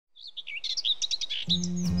There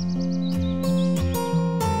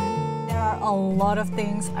are a lot of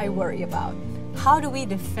things I worry about. How do we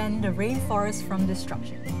defend the rainforest from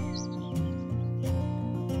destruction?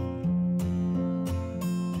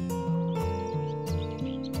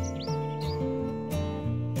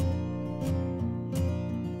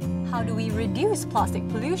 How do we reduce plastic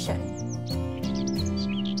pollution?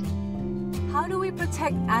 How do we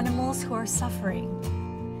protect animals who are suffering?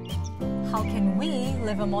 How can we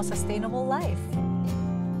live a more sustainable life?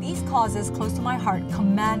 These causes close to my heart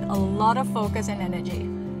command a lot of focus and energy.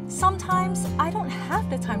 Sometimes I don't have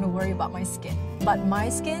the time to worry about my skin, but my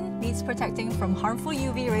skin needs protecting from harmful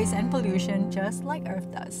UV rays and pollution just like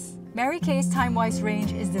Earth does. Mary Kay's Time-Wise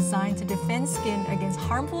range is designed to defend skin against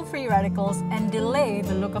harmful free radicals and delay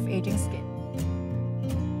the look of aging skin.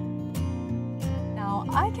 Now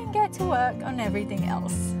I can get to work on everything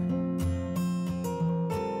else.